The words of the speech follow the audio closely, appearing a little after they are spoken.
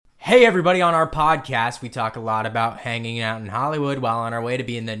Hey everybody, on our podcast, we talk a lot about hanging out in Hollywood while on our way to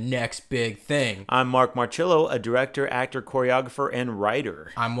being the next big thing. I'm Mark Marchillo, a director, actor, choreographer, and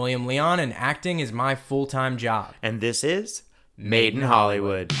writer. I'm William Leon, and acting is my full-time job. And this is Made in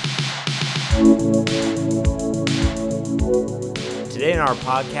Hollywood. Today in our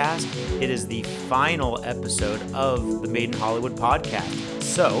podcast, it is the final episode of the Made in Hollywood podcast.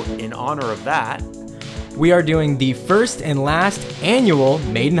 So, in honor of that, we are doing the first and last annual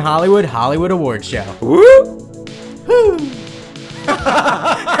Made in Hollywood Hollywood Awards show. Woo! Woo!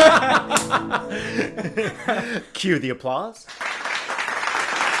 Cue the applause.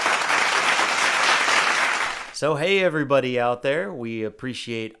 So, hey, everybody out there. We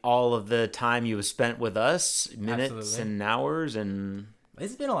appreciate all of the time you have spent with us, minutes Absolutely. and hours, and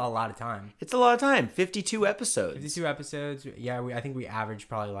It's been a lot of time. it's a lot of time. 52 episodes. 52 episodes. Yeah, I think we average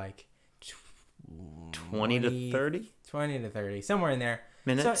probably like 20 to 30 20 to 30, somewhere in there.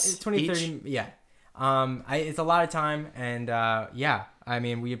 minutes. So, 20 to 30, each? yeah. It's a lot of time, and yeah, I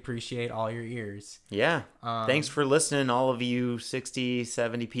mean, we appreciate all your ears. Yeah. Thanks for listening, all of you 60,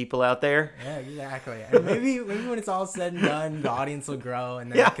 70 people out there. Yeah, exactly. And maybe when it's all said and done, the audience will grow,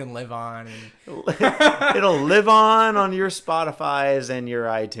 and then Yeah. it can live on. And It'll live on your Spotify's and your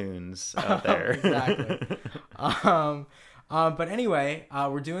iTunes out there. exactly. But anyway,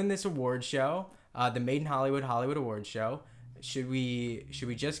 we're doing this award show, the Made in Hollywood Hollywood Awards show. Should we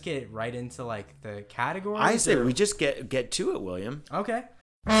just get right into like the categories? I say we just get to it, William. Okay.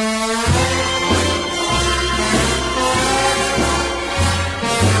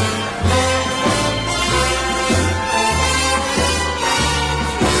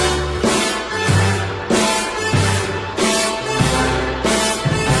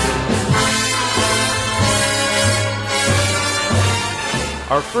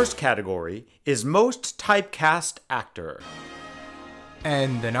 Our first category is Most Typecast Actor.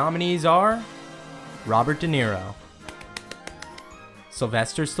 And the nominees are Robert De Niro,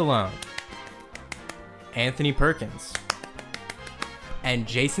 Sylvester Stallone, Anthony Perkins, and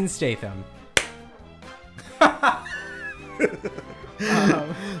Jason Statham.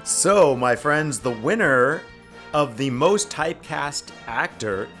 So, my friends, the winner of the Most Typecast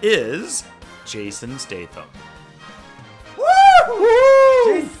Actor is Jason Statham.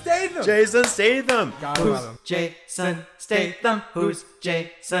 Jason Statham! Jason Statham. Gotta love him. Jason Statham? Who's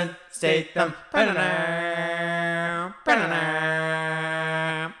Jason Statham?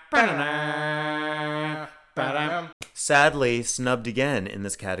 Sadly, snubbed again in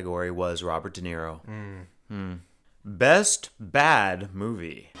this category was Robert De Niro. Best Bad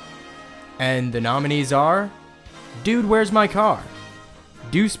Movie. And the nominees are Dude, Where's My Car?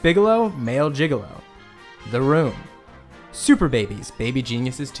 Deuce Bigelow, Male Gigolo. The Room. Super Babies, Baby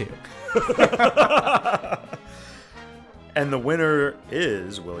Geniuses 2. And the winner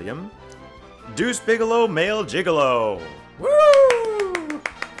is, William, Deuce Bigelow, Male Gigolo. Woo!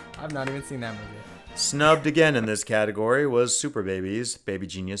 I've not even seen that movie. Snubbed again in this category was Super Babies, Baby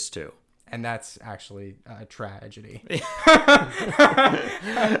Genius 2. And that's actually a tragedy.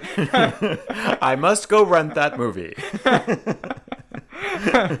 I must go rent that movie.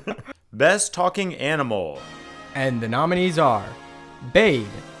 Best Talking Animal. And the nominees are Babe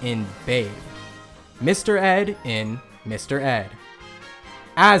in Babe, Mr. Ed in Mr. Ed,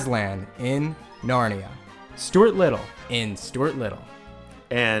 Aslan in Narnia, Stuart Little in Stuart Little.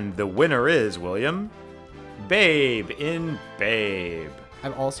 And the winner is, William, Babe in Babe.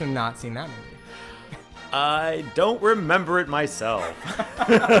 I've also not seen that movie. I don't remember it myself.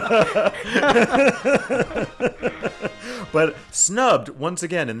 But snubbed once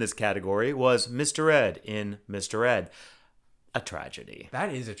again in this category was Mr. Ed in Mr. Ed. A tragedy.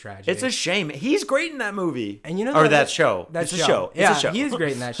 That is a tragedy. It's a shame. He's great in that movie. And you know or that show. It's a show. Yeah, It's a show. he is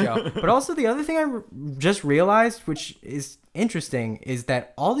great in that show. But also the other thing I just realized, which is interesting, is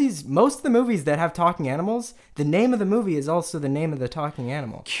that most of the movies that have talking animals, the name of the movie is also the name of the talking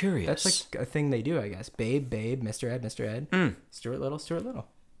animal. Curious. That's like a thing they do, I guess. Babe, Babe, Mr. Ed, Mr. Ed, Stuart Little, Stuart Little.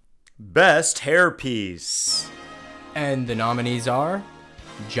 Best hairpiece. And the nominees are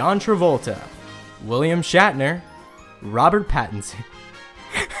John Travolta, William Shatner, Robert Pattinson.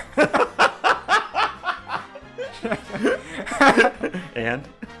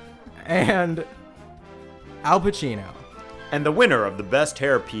 And Al Pacino. And the winner of the best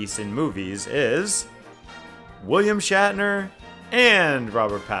hairpiece in movies is William Shatner and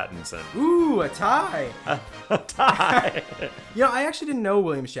Robert Pattinson. Ooh, a tie. A tie. You know, I actually didn't know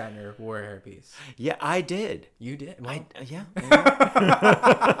William Shatner wore a hairpiece. Yeah, I did. You did? Well, Yeah.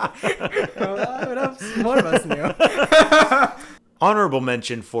 one of us knew. Honorable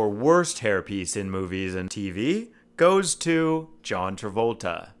mention for worst hairpiece in movies and TV goes to John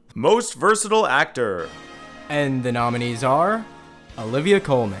Travolta. Most versatile actor. And the nominees are Olivia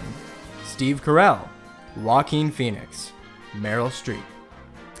Colman, Steve Carell, Joaquin Phoenix, Meryl Streep.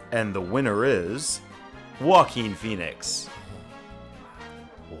 And the winner is Joaquin Phoenix.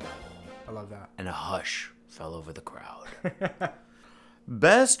 I love that. And a hush fell over the crowd.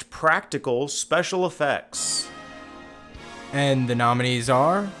 Best practical special effects. And the nominees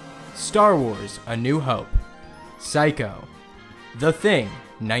are Star Wars: A New Hope, Psycho, The Thing,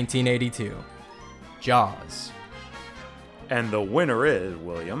 1982, Jaws. And the winner is,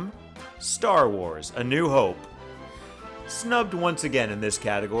 William, Star Wars: A New Hope. Snubbed once again in this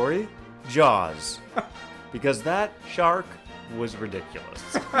category, Jaws. Because that shark was ridiculous.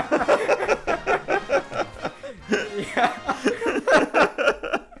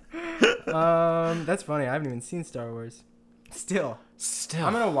 That's funny. I haven't even seen Star Wars. Still.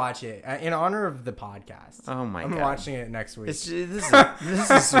 I'm gonna watch it in honor of the podcast. Oh my God. I'm watching it next week. This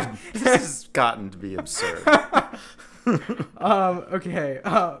has gotten to be absurd. Okay.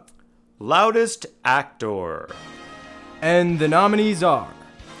 Loudest actor. And the nominees are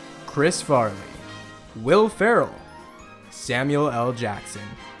Chris Farley, Will Ferrell, Samuel L. Jackson,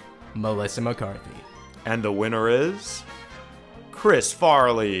 Melissa McCarthy. And the winner is Chris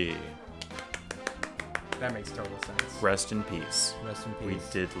Farley. That makes total sense. Rest in peace. Rest in We peace.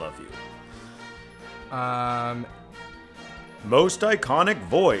 did love you. Um, Most iconic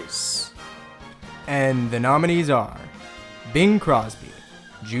voice. and the nominees are Bing Crosby,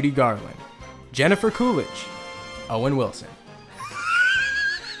 Judy Garland, Jennifer Coolidge, Owen Wilson.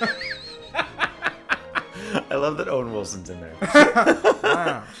 I love that Owen Wilson's in there.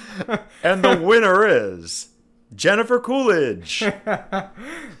 Wow. And the winner is Jennifer Coolidge.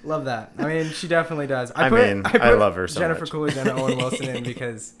 Love that. I mean, she definitely does. I put love her so Jennifer much. Coolidge and Owen Wilson in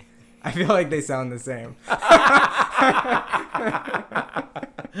because I feel like they sound the same.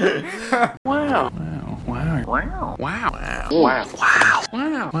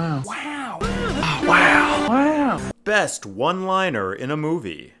 Best one-liner in a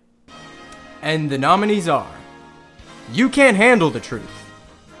movie. And the nominees are You Can't Handle the Truth.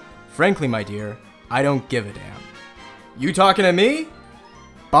 Frankly, my dear, I don't give a damn. You talking to me?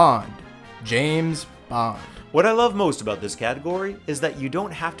 Bond. James Bond. What I love most about this category is that you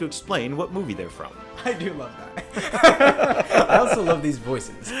don't have to explain what movie they're from. I do love that. I also love these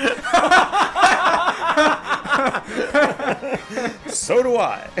voices. So do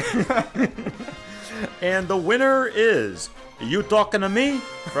I. And the winner is You Talking to Me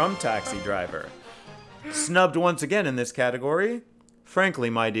from Taxi Driver. Snubbed once again in this category. Frankly,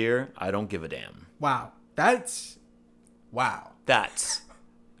 my dear, I don't give a damn. Wow. Wow. That's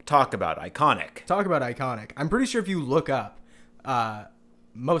talk about iconic. Talk about iconic. I'm pretty sure if you look up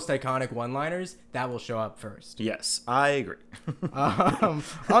most iconic one-liners, that will show up first. Yes, I agree. On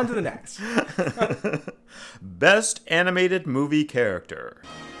to the next. Best animated movie character.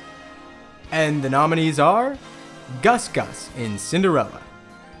 And the nominees are Gus Gus in Cinderella,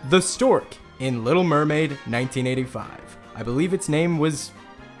 the Stork in Little Mermaid 1985. I believe its name was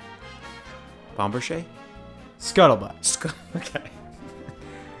Bomberche? Scuttlebutt. Okay.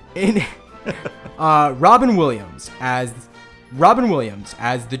 In Robin Williams as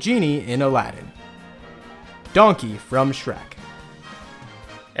the genie in Aladdin. Donkey from Shrek.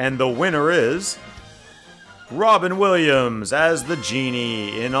 And the winner is Robin Williams as the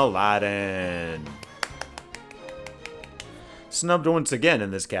genie in Aladdin. Snubbed once again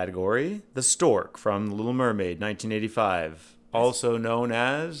in this category, the Stork from The Little Mermaid 1985, also known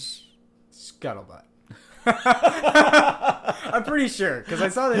as Scuttlebutt. I'm pretty sure, because I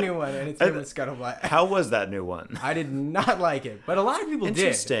saw the new one and its name was Scuttlebutt. How was that new one? I did not like it, but a lot of people did.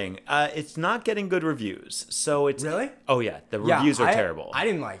 Interesting. It's not getting good reviews, so it's Really? Oh yeah, the reviews are terrible. I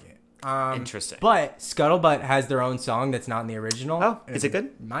didn't like it. Interesting. But Scuttlebutt has their own song that's not in the original. Oh, And is it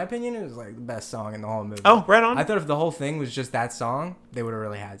good? In my opinion, it was like the best song in the whole movie. Oh, right on. I thought if the whole thing was just that song, they would have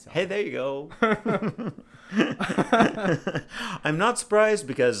really had something. Hey, there you go. I'm not surprised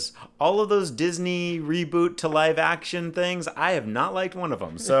because all of those Disney reboot to live action things, I have not liked one of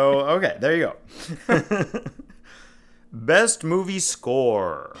them. So, okay, there you go. Best movie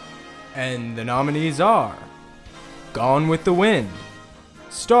score. And the nominees are Gone with the Wind,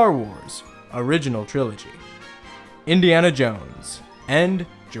 Star Wars Original Trilogy, Indiana Jones, and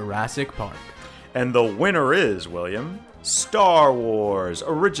Jurassic Park. And the winner is, William, Star Wars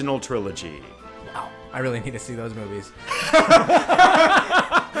Original Trilogy. Wow, I really need to see those movies.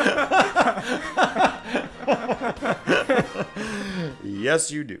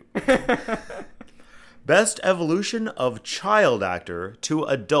 Yes, you do. Best evolution of child actor to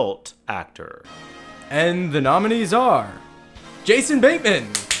adult actor. And the nominees are Jason Bateman,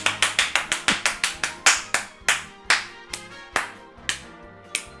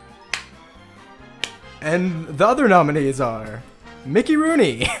 And the other nominees are Mickey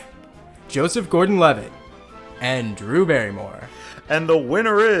Rooney, Joseph Gordon-Levitt, and Drew Barrymore. And the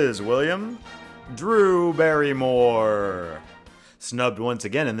winner is, William, Drew Barrymore. Snubbed once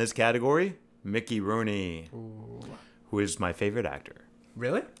again in this category, Mickey Rooney, who is my favorite actor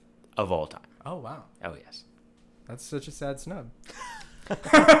Really? of all time. Oh, wow. Oh, yes. That's such a sad snub.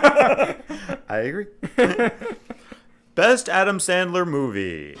 I agree. Best Adam Sandler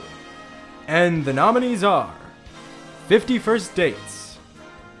movie. And the nominees are 50 First Dates,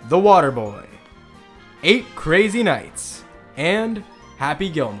 The Waterboy, 8 Crazy Nights, and Happy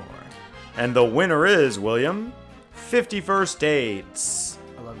Gilmore. And the winner is, William, 50 First Dates.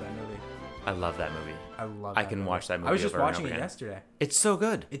 I love that movie. I love that movie. I can watch that movie. I was just over and watching over it again. yesterday. It's so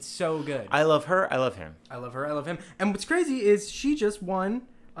good. It's so good. I love her. I love him. I love her. I love him. And what's crazy is she just won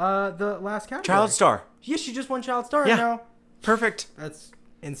the last category. Child star. Yeah, she just won Child Star. Yeah. Now. Perfect. That's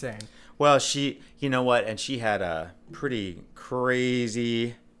insane. Well, you know what? And she had a pretty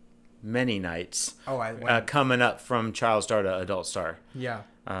crazy many nights coming up from child star to adult star. Yeah.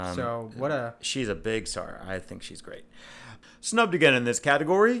 So what a... She's a big star. I think she's great. Snubbed again in this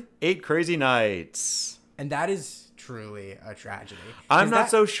category, 8 Crazy Nights. And that is truly a tragedy. I'm not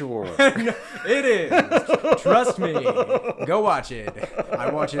so sure. It is. Trust me. Go watch it.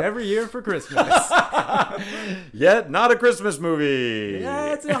 I watch it every year for Christmas. Yet not a Christmas movie.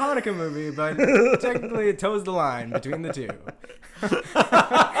 Yeah, it's a Hanukkah movie, but technically it toes the line between the two.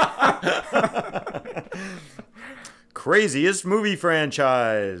 Craziest movie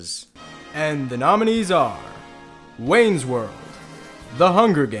franchise. And the nominees are Wayne's World, The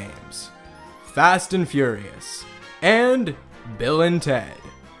Hunger Games, Fast and Furious, and Bill and Ted.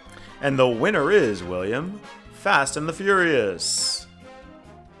 And the winner is, William, Fast and the Furious.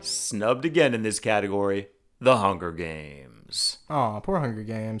 Snubbed again in this category, The Hunger Games. Aw, poor Hunger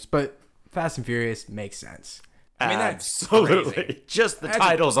Games, but Fast and Furious makes sense. I mean, that's absolutely crazy. Just the That's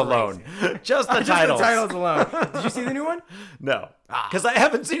titles crazy. alone. Just the Just titles. the titles alone. Did you see the new one? No, because I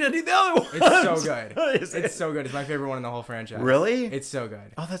haven't seen any of the other ones. It's so good. Is it? It's so good. It's my favorite one in the whole franchise. Really? It's so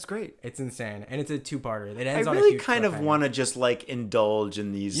good. Oh, that's great. It's insane, and it's a two-parter. It I ends on a really huge kind of cliffhanger. want to just like indulge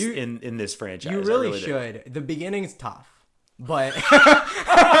in these You- in this franchise. You I really do. should. The beginning's tough, but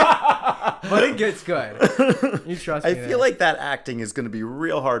but it gets good. You trust me. I feel like that acting is going to be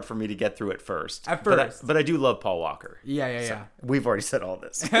real hard for me to get through at first. At But first. but I do love Paul Walker. Yeah. We've already said all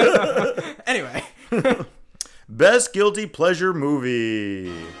this. Anyway, Best Guilty Pleasure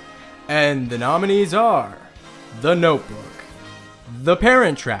Movie. and the nominees are The Notebook, The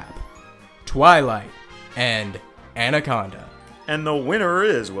Parent Trap, Twilight, and Anaconda. And the winner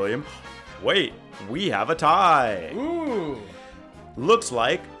is, William. Wait, we have a tie. Ooh. Looks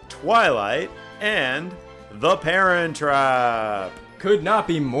like Twilight and The Parent Trap. Could not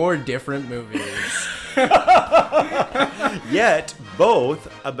be more different movies. Yet both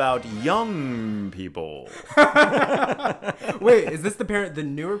about young people. Wait, is this the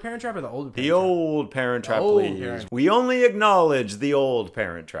newer Parent Trap or the older Parent The Trap? old Parent Trap, old please. Parent- We only acknowledge the old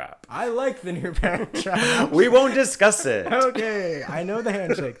Parent Trap. I like the new Parent Trap. We won't discuss it. Okay, I know the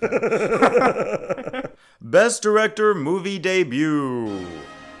handshake though. Best Director Movie Debut.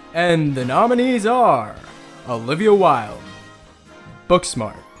 And the nominees are Olivia Wilde,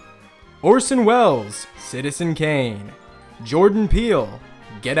 Booksmart, Orson Welles, Citizen Kane, Jordan Peele,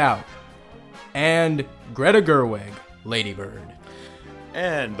 Get Out, and Greta Gerwig, Lady Bird.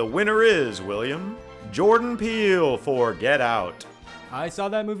 And the winner is, William, Jordan Peele for Get Out. I saw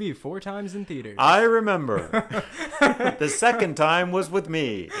that movie 4 times in theaters. I remember. The second time was with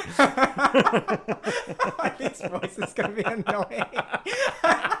me. This voice is gonna be annoying.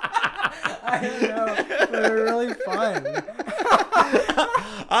 I don't know, but they're really fun.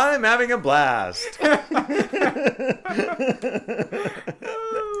 I'm having a blast.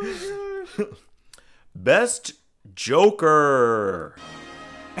 Best Joker.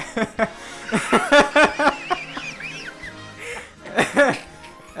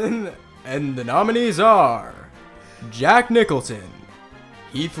 And the nominees are Jack Nicholson,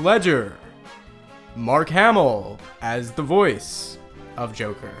 Heath Ledger, Mark Hamill as the voice of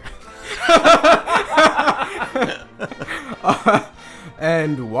Joker,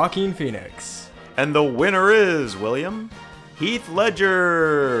 and Joaquin Phoenix. And the winner is, William, Heath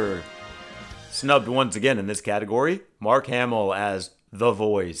Ledger. Snubbed once again in this category, Mark Hamill as the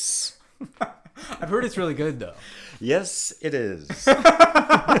voice. I've heard it's really good though. Yes, it is.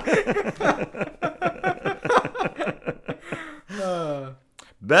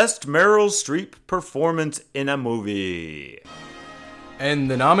 Best Meryl Streep performance in a movie. And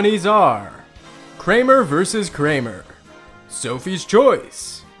the nominees are Kramer vs. Kramer, Sophie's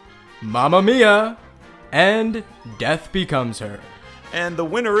Choice, Mamma Mia, And Death Becomes Her. And the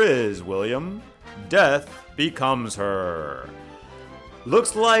winner is, William, Death Becomes Her.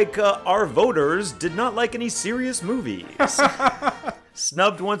 Looks like our voters did not like any serious movies.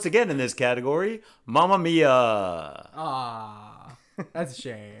 Snubbed once again in this category, Mamma Mia. Ah, that's a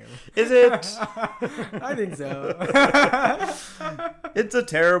shame. Is it? I think so. It's a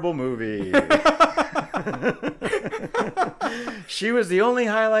terrible movie. She was the only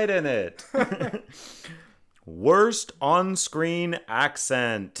highlight in it. Worst on-screen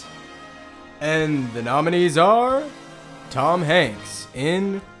accent. And the nominees are Tom Hanks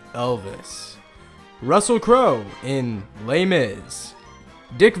in Elvis, Russell Crowe in Les Mis,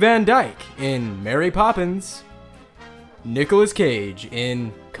 Dick Van Dyke in Mary Poppins, Nicolas Cage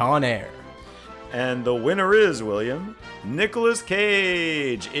in Con Air. And the winner is, William, Nicolas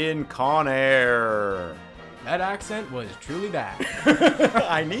Cage in Con Air. That accent was truly bad.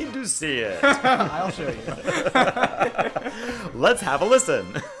 I need to see it. I'll show you. Let's have a listen.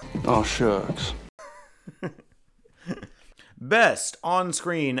 Oh, shucks. Best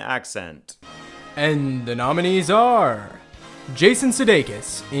on-screen accent. And the nominees are Jason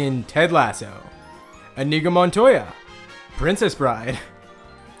Sudeikis in Ted Lasso, Inigo Montoya, Princess Bride,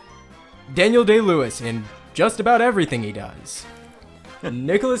 Daniel Day-Lewis in just about everything he does,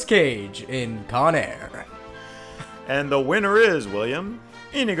 Nicolas Cage in Con Air. And the winner is, William,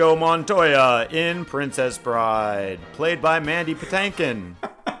 Inigo Montoya in Princess Bride, played by Mandy Patinkin.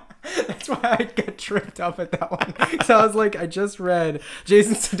 That's why I got tripped up at that one. So I was like, I just read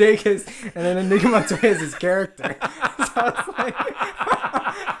Jason Sudeikis and then Inigo Montoya is his character. So I was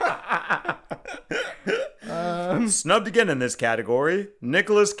like... Snubbed again in this category,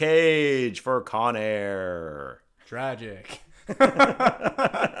 Nicolas Cage for Con Air. Tragic.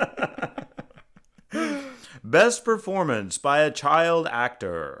 Best performance by a child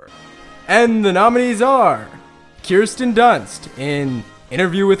actor. And the nominees are Kirsten Dunst in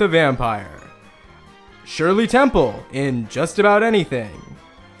Interview with a Vampire, Shirley Temple in Just About Anything,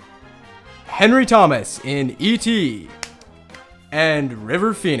 Henry Thomas in E.T., and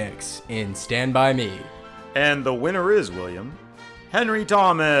River Phoenix in Stand By Me. And the winner is, William, Henry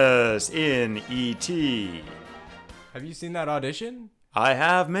Thomas in E.T. Have you seen that audition? I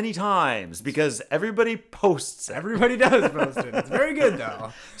have many times because everybody posts it. Everybody does post it. It's very good,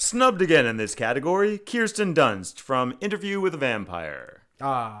 though. Snubbed again in this category, Kirsten Dunst from Interview with a Vampire.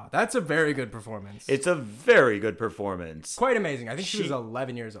 Ah, that's a very good performance. It's a very good performance. Quite amazing. I think she was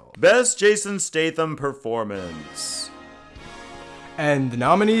 11 years old. Best Jason Statham performance. And the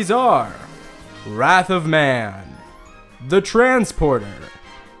nominees are Wrath of Man, The Transporter,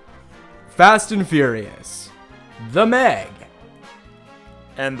 Fast and Furious, The Meg.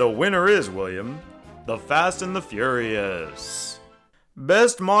 And the winner is, William, The Fast and the Furious.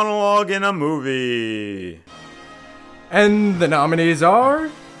 Best monologue in a movie. And the nominees are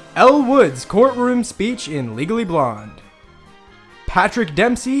Elle Wood's courtroom speech in Legally Blonde, Patrick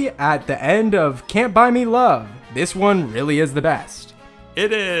Dempsey at the end of Can't Buy Me Love. This one really is the best.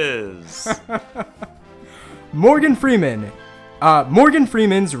 It is. Morgan Freeman's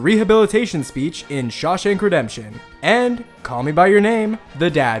rehabilitation speech in Shawshank Redemption, and Call Me By Your Name, the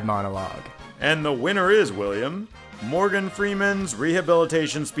dad monologue. And the winner is, William, Morgan Freeman's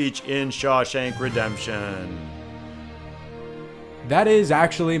rehabilitation speech in Shawshank Redemption. That is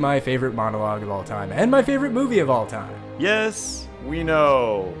actually my favorite monologue of all time, and my favorite movie of all time. Yes, we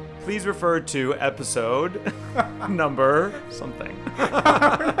know. Please refer to episode number something. We're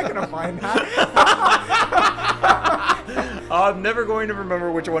not gonna find that. I'm never going to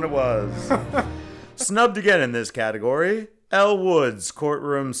remember which one it was. Snubbed again in this category, Elle Wood's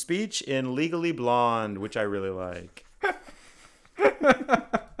courtroom speech in Legally Blonde, which I really like.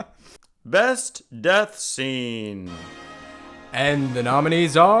 Best death scene. And the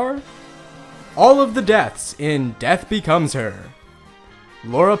nominees are all of the deaths in Death Becomes Her,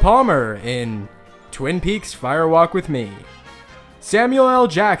 Laura Palmer in Twin Peaks Fire Walk with Me, Samuel L.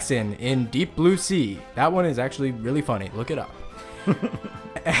 Jackson in Deep Blue Sea. That one is actually really funny. Look it up.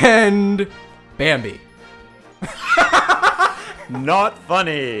 And Bambi. Not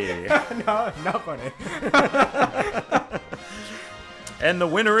funny. No, not funny. And the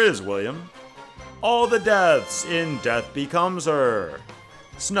winner is, William, all the deaths in Death Becomes Her.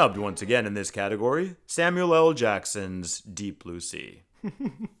 Snubbed once again in this category, Samuel L. Jackson's Deep Blue Sea.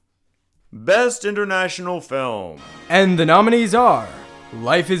 Best international film. And the nominees are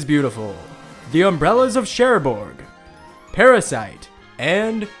Life is Beautiful, The Umbrellas of Cherbourg, Parasite,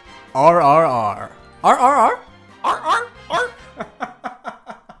 and RRR. RRR? RRR?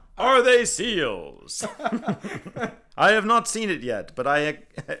 Are they seals? I have not seen it yet, but I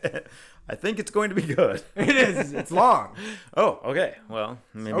I think it's going to be good. It is. It's long. Oh, okay. Well,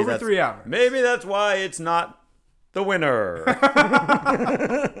 maybe Over that's 3 hours. Maybe that's why it's not the winner.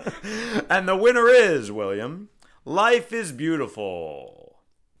 And the winner is, William, Life is Beautiful.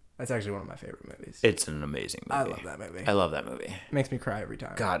 That's actually one of my favorite movies. It's an amazing movie. I love that movie. I love that movie. It makes me cry every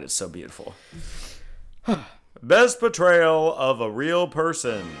time. God, it's so beautiful. Best portrayal of a real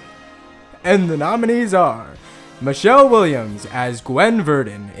person. And the nominees are Michelle Williams as Gwen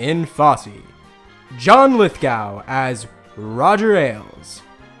Verdon in Fosse, John Lithgow as Roger Ailes,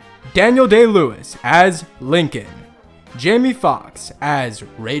 Daniel Day-Lewis as Lincoln, Jamie Foxx as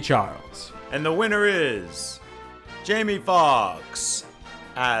Ray Charles. And the winner is Jamie Foxx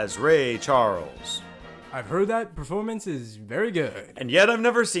as Ray Charles. I've heard that performance is very good, And yet I've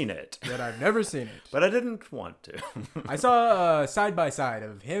never seen it. but I've never seen it. But I didn't want to. I saw a side-by-side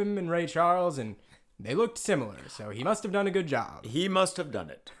of him and Ray Charles, and they looked similar, so he must have done a good job. He must have done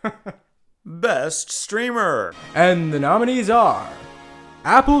it. Best streamer. And the nominees are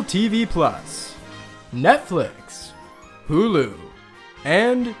Apple TV Plus, Netflix, Hulu,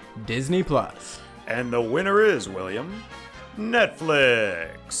 and Disney Plus. And the winner is, William,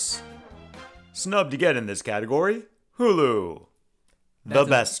 Netflix. Snubbed again in this category, Hulu. The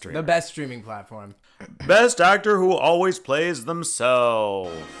best streamer. The best streaming platform. Best actor who always plays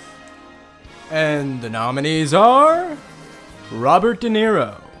themselves. And the nominees are Robert De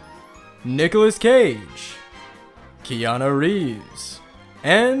Niro, Nicolas Cage, Keanu Reeves,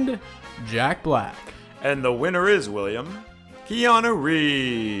 and Jack Black. And the winner is, William, Keanu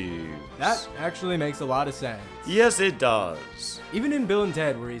Reeves. That actually makes a lot of sense. Yes, it does. Even in Bill and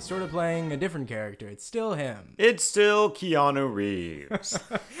Ted, where he's sort of playing a different character, it's still him. It's still Keanu Reeves.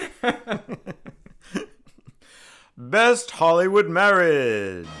 Best Hollywood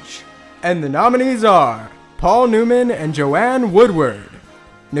Marriage. And the nominees are Paul Newman and Joanne Woodward,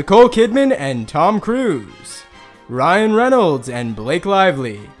 Nicole Kidman and Tom Cruise, Ryan Reynolds and Blake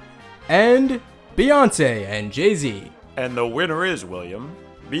Lively, and Beyonce and Jay-Z. And the winner is, William,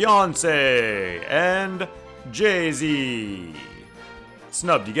 Beyonce and Jay-Z.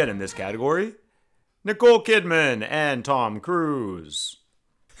 Snubbed again in this category, Nicole Kidman and Tom Cruise.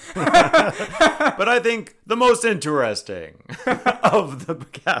 But I think the most interesting of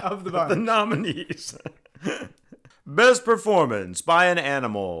the nominees. Best performance by an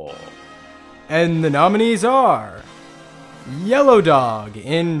animal. And the nominees are Yellow Dog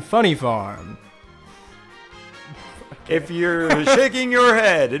in Funny Farm. If you're shaking your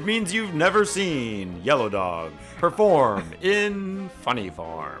head, it means you've never seen Yellow Dog perform in Funny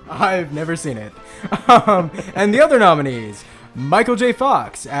Farm. I've never seen it. And the other nominees, Michael J.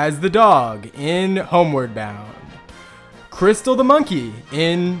 Fox as the dog in Homeward Bound, Crystal the monkey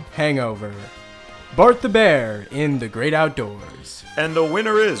in Hangover, Bart the bear in The Great Outdoors. And the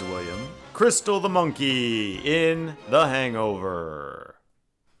winner is, William, Crystal the monkey in The Hangover.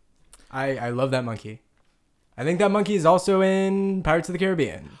 I love that monkey. I think that monkey is also in Pirates of the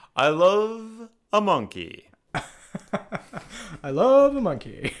Caribbean. I love a monkey. I love a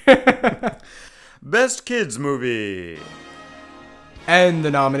monkey. Best kids movie. And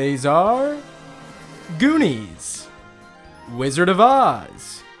the nominees are Goonies, Wizard of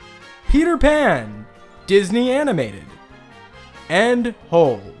Oz, Peter Pan, Disney Animated, and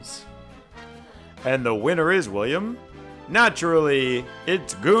Holes. And the winner is, William, naturally,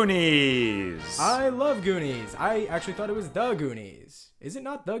 it's Goonies. I love Goonies. I actually thought it was The Goonies. Is it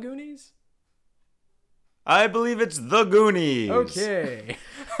not The Goonies? I believe it's The Goonies. Okay.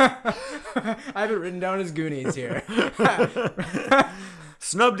 I have it written down as Goonies here.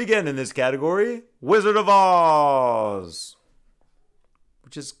 Snubbed again in this category, Wizard of Oz.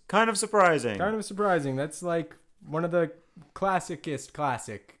 Which is kind of surprising. Kind of surprising. That's like one of the classic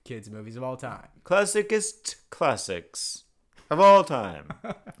kids movies of all time. Classicest classics of all time.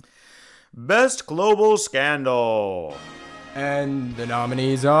 Best global scandal. And the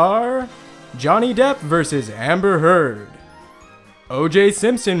nominees are Johnny Depp versus Amber Heard, O.J.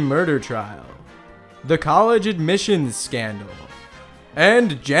 Simpson murder trial, the college admissions scandal,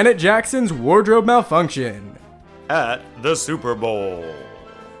 and Janet Jackson's wardrobe malfunction. At the Super Bowl.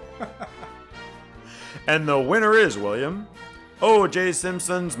 And the winner is, William, O.J.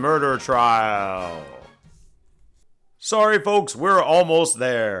 Simpson's murder trial. Sorry, folks, we're almost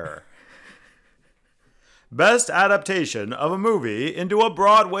there. Best adaptation of a movie into a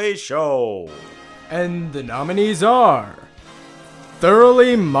Broadway show. And the nominees are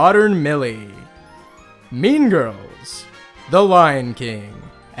Thoroughly Modern Millie, Mean Girls, The Lion King,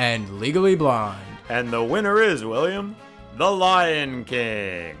 and Legally Blonde. And the winner is, William, The Lion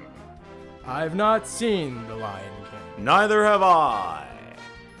King. I've not seen The Lion King. Neither have I.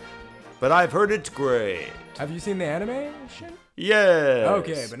 but I've heard it's great. Have you seen the animation? Yes.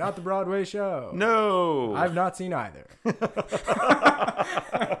 Okay, but not the Broadway show. No. I've not seen either.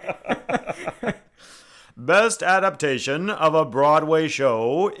 Best adaptation of a Broadway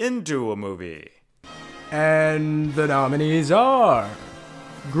show into a movie. And the nominees are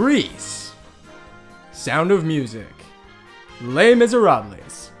Grease, Sound of Music, Les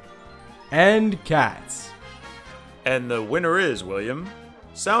Miserables, and Cats. And the winner is, William,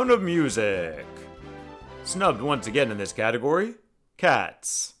 Sound of Music. Snubbed once again in this category,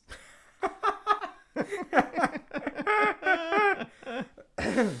 Cats.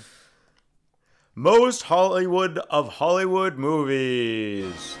 Most Hollywood of Hollywood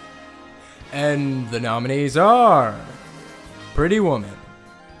movies. And the nominees are Pretty Woman,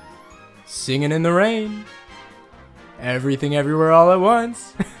 Singing in the Rain, Everything Everywhere All at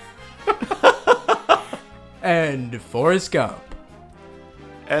Once, and Forrest Gump.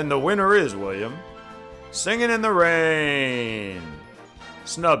 And the winner is, William, Singing in the Rain.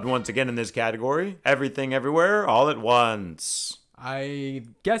 Snubbed once again in this category, Everything Everywhere All at Once. I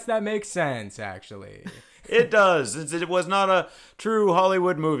guess that makes sense, actually. It does, since it was not a true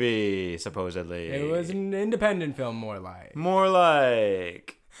Hollywood movie, supposedly. It was an independent film, more like. More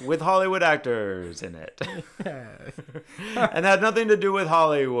like, with Hollywood actors in it. Yes. And had nothing to do with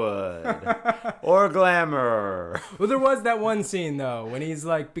Hollywood. Or glamour. Well, there was that one scene, though, when he's,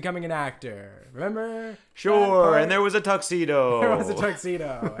 like, becoming an actor. Remember? Sure, and there was a tuxedo. There was a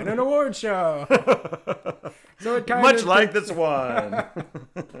tuxedo and an award show. So it kind Much of like this one.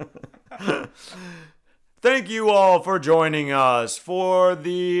 Thank you all for joining us for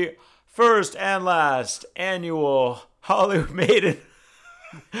the first and last annual Hollywood Made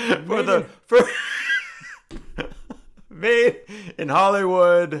in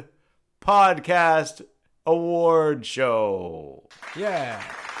Hollywood podcast award show. Yeah.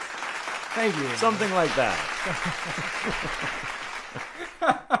 Thank you. Something like that.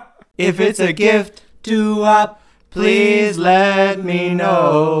 If it's a gift to up, please let me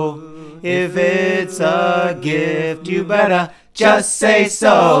know. If it's a gift, you better just say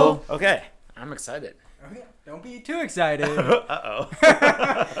so. Okay, I'm excited. Okay, don't be too excited. Uh-oh.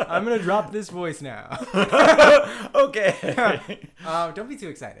 I'm going to drop this voice now. Okay. Don't be too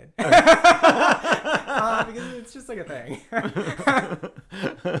excited. Because it's just like a thing.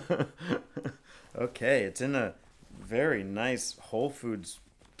 Okay, it's in a very nice Whole Foods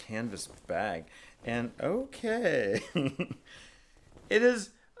canvas bag. And okay. It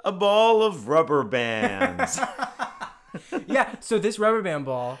is a ball of rubber bands. Yeah, so this rubber band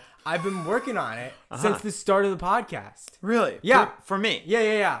ball, I've been working on it since the start of the podcast. Really? Yeah. For me?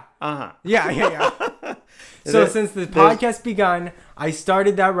 Yeah. Uh-huh. Yeah. So since the podcast begun, I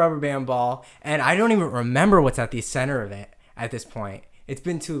started that rubber band ball, and I don't even remember what's at the center of it at this point. It's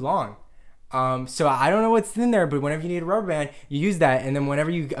been too long. So I don't know what's in there, but whenever you need a rubber band, you use that, and then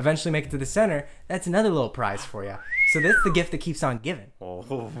whenever you eventually make it to the center, that's another little prize for you. So that's the gift that keeps on giving. Oh,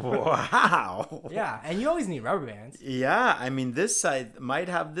 wow. Yeah, and you always need rubber bands. Yeah, I mean, this side might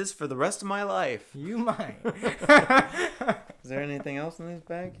have this for the rest of my life. You might. Is there anything else in this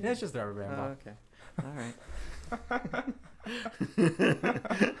bag? It's just a rubber band ball. Okay. All right.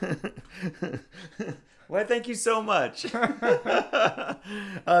 Well, thank you so much. That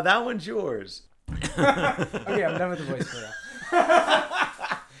one's yours. Okay, I'm done with the voice for now.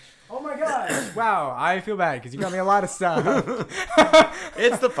 Oh my gosh. Wow, I feel bad because you got me a lot of stuff.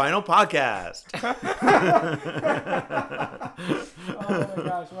 It's the final podcast. Oh my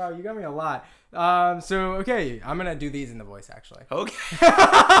gosh, wow, you got me a lot. So, okay, I'm going to do these in the voice, actually. Okay.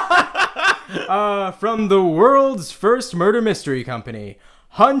 From the world's first murder mystery company,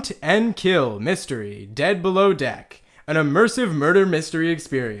 Hunt and Kill Mystery, Dead Below Deck. An immersive murder mystery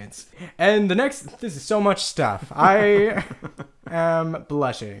experience. And the next, this is so much stuff. I am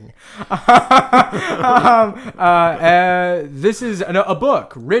blushing. This is a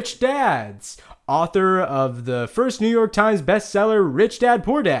book, Rich Dads. Author of the first New York Times bestseller, Rich Dad,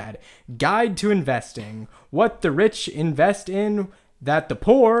 Poor Dad. Guide to Investing. What the rich invest in that the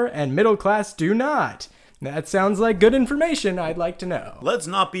poor and middle class do not. That sounds like good information I'd like to know. Let's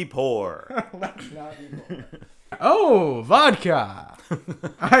not be poor. Let's not be poor. Oh, vodka.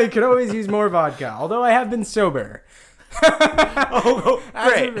 I could always use more vodka, although I have been sober. Oh,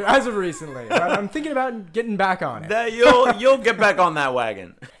 great. As of recently. But I'm thinking about getting back on it. That you'll get back on that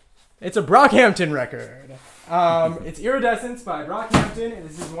wagon. It's a Brockhampton record. It's Iridescence by Brockhampton, and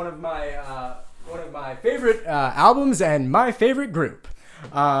this is one of my favorite albums and my favorite group.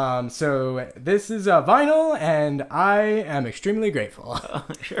 So this is a vinyl, and I am extremely grateful.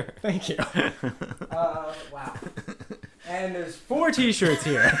 Sure. Thank you. Wow. And there's 4 t-shirts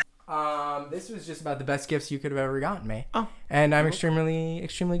here. This was just about the best gifts you could have ever gotten me. Oh. And I'm extremely,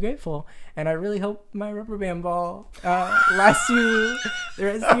 extremely grateful. And I really hope my rubber band ball lasts you the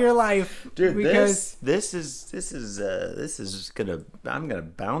rest of your life. Dude, because this is gonna. I'm gonna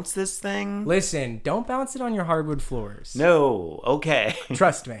bounce this thing. listen, don't bounce it on your hardwood floors. No, okay.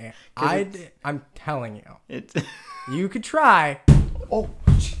 Trust me. I'm telling you. It's You could try. oh,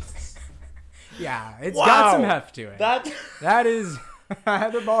 Yeah, it's wow. got some heft to it. That is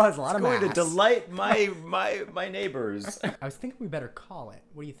the ball has a lot of going mass. to delight my neighbors. I was thinking we better call it.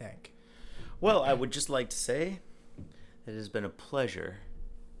 What do you think? Well, I would just like to say that it has been a pleasure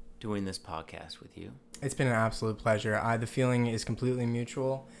doing this podcast with you. It's been an absolute pleasure. The feeling is completely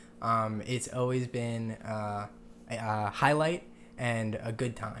mutual. It's always been a highlight and a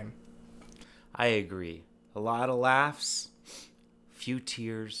good time. I agree. A lot of laughs, few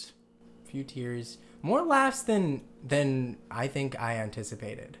tears. Few tears, more laughs than I think I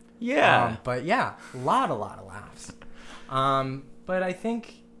anticipated. Yeah. But yeah, a lot of laughs. But I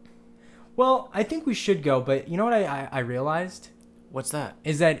think we should go. But you know what I realized What's that?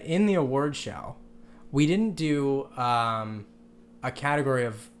 is that in the award show, we didn't do a category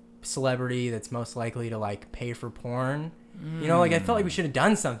of celebrity that's most likely to like pay for porn. You know, like I felt like we should have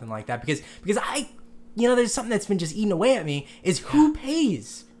done something like that because there's something that's been just eating away at me is who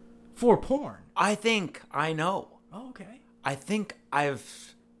pays for porn. I think I know. Oh, okay. I think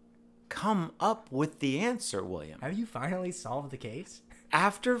I've come up with the answer, William. Have you finally solved the case?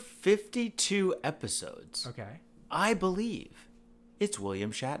 After 52 episodes, Okay. I believe it's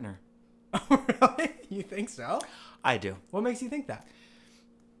William Shatner. Oh, really? You think so? I do. What makes you think that?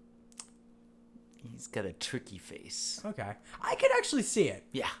 He's got a tricky face. Okay. I could actually see it.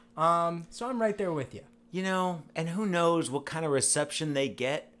 Yeah. So I'm right there with you. You know, and who knows what kind of reception they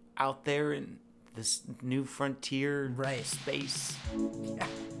get out there in this new frontier space. Yeah.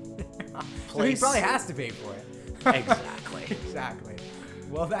 So he Place. probably has to pay for it. Exactly. Exactly.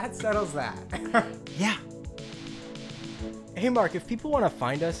 Well, that settles that. Yeah. Hey, Mark, if people want to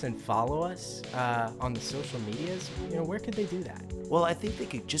find us and follow us on the social medias, where could they do that? Well, I think they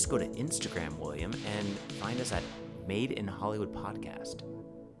could just go to Instagram, William, and find us at Made in Hollywood Podcast.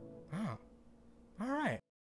 Oh. All right.